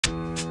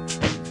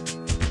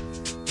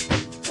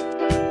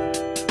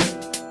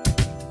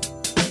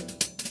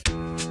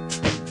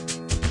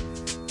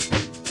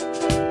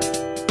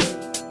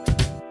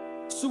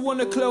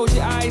wanna close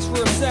your eyes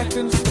for a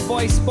second. The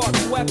voice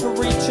spots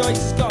weaponry,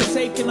 choices got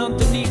taken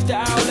underneath the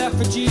owl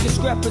effigy.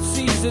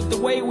 Discrepancies of the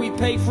way we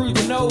pay through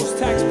the nose.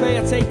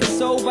 Taxpayer take a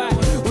soul back,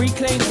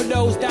 reclaim for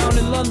those down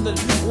in London.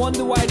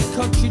 Wonder why the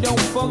country don't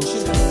function.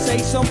 Say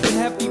something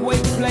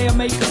heavyweight player,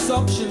 make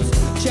assumptions.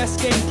 Chess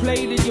game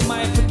played and you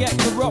might forget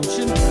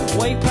corruption.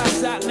 Way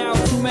past that now,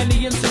 too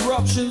many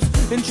interruptions.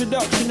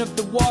 Introduction of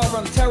the war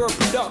on terror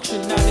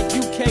production. Now the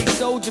UK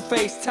soldier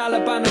face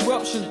Taliban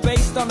eruptions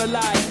based on a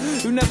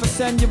lie. You never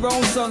send your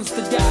own sons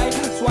to die.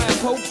 That's why I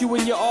poke you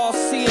in your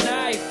all-seeing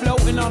eye.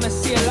 Floating on a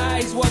sea of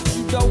lies once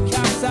you don't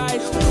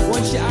capsize.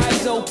 Once your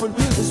eyes open,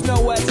 there's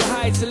nowhere to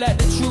hide. So let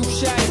the truth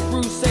shine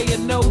through. Say a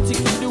no to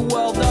your new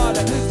world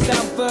order.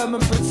 Stand firm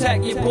and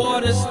protect your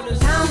borders.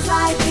 Sounds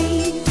like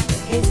these.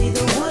 Is he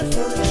the wood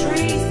for the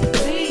trees?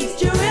 Please,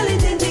 do you really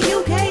think the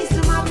UK's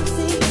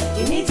democracy?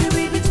 You need to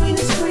read between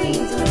the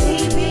screens on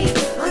TV.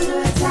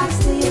 Under attack,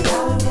 still you're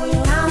going for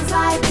your sounds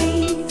like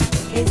these.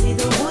 Is he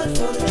the wood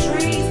for the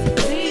trees?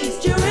 Please,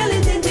 do you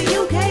really think the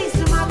UK's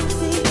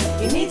democracy?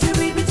 You need to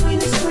read between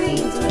the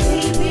screens on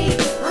TV.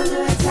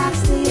 Under attack,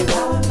 still you're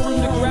going for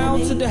your From the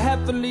ground to the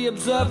heavenly,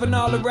 observing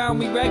all around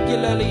me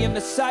regularly. In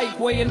the sight,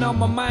 weighing on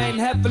my mind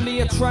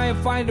heavily. I try and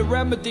find a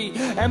remedy.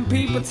 And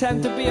people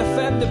tend to be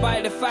offended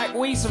by the fact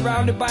we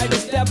surrounded by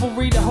this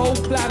devilry, the whole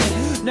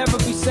planet. Never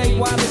be safe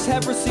while this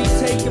heresy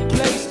taking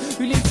place.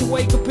 You need to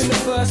wake up in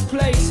the first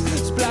place.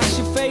 Splash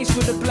your face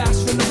with a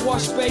blast from the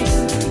wash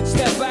basin.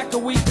 Step back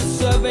and we can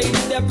survey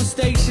the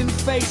devastation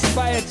faced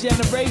by a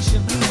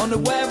generation.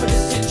 Unaware of the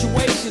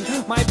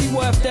situation, might be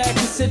worth their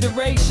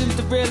consideration.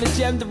 The real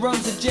agenda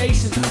runs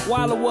adjacent.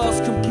 While the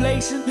world's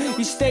complacent,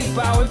 you stay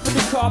bowing for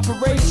the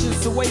corporations.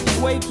 So wakey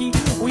wakey,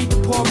 we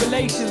the poor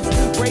relations.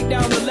 Break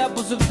down the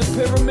levels of the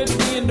pyramid,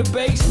 we in the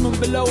basement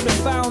below the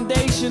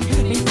foundation.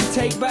 Need to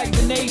take back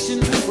the nation,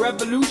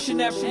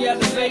 revolutionary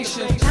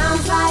elevation.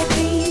 sounds like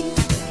these.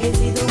 Is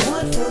he the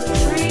wood for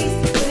the trees?